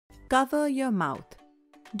Cover your mouth.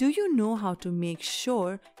 Do you know how to make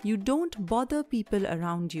sure you don't bother people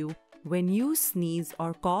around you when you sneeze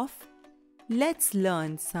or cough? Let's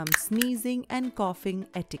learn some sneezing and coughing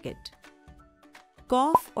etiquette.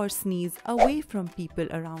 Cough or sneeze away from people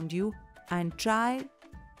around you and try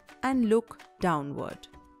and look downward.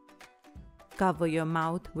 Cover your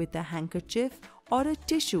mouth with a handkerchief or a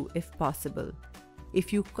tissue if possible.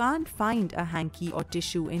 If you can't find a hanky or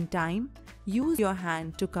tissue in time, use your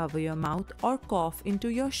hand to cover your mouth or cough into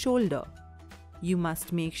your shoulder. You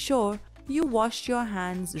must make sure you wash your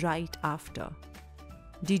hands right after.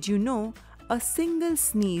 Did you know a single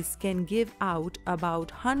sneeze can give out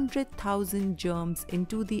about 100,000 germs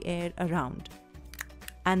into the air around?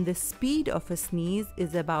 And the speed of a sneeze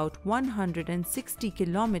is about 160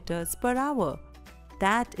 kilometers per hour.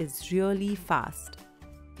 That is really fast.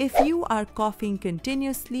 If you are coughing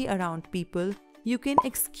continuously around people, you can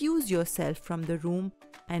excuse yourself from the room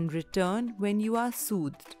and return when you are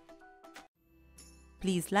soothed.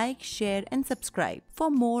 Please like, share and subscribe for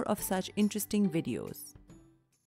more of such interesting videos.